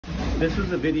This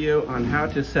was a video on how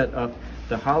to set up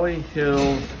the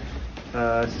Hollyhills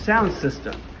sound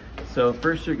system. So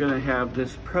first you're going to have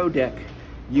this Pro Deck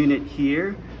unit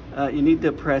here. You need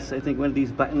to press, I think, one of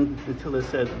these buttons until it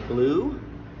says blue.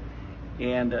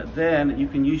 And then you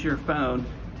can use your phone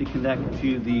to connect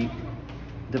to the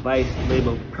device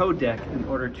labeled Pro Deck in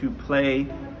order to play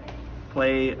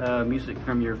music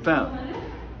from your phone.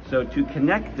 So to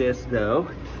connect this though,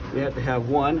 we have to have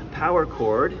one power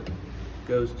cord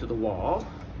goes to the wall,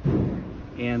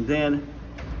 and then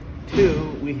two,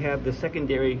 we have the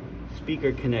secondary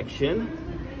speaker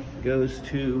connection goes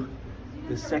to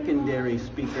the secondary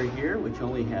speaker here, which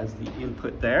only has the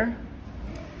input there.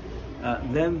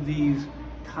 Then these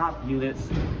top units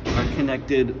are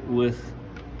connected with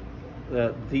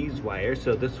these wires.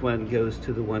 So this one goes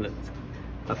to the one that's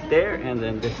up there, and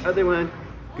then this other one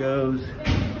goes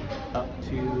up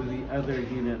to the other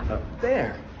unit up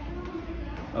there.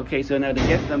 Okay, so now to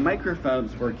get the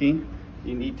microphones working,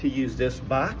 you need to use this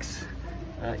box.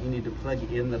 You need to plug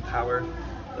in the power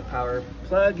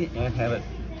plug and have it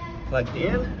plugged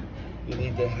in. You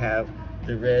need to have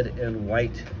the red and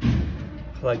white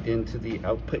plugged into the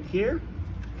output here,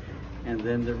 and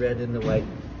then the red and the white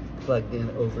plugged in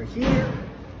over here.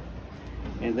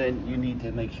 And then you need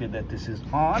to make sure that this is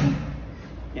on,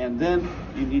 and then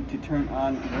you need to turn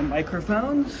on your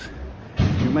microphones.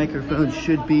 Your microphones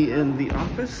should be in the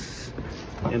office,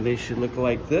 and they should look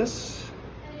like this.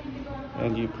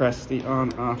 And you press the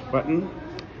on-off button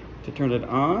to turn it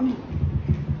on,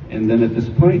 and then at this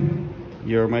point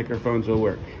your microphones will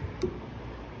work.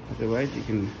 Otherwise you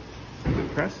can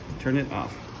press to turn it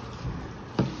off.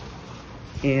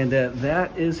 And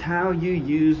that is how you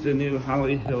use the new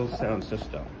Hollyhills sound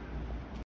system.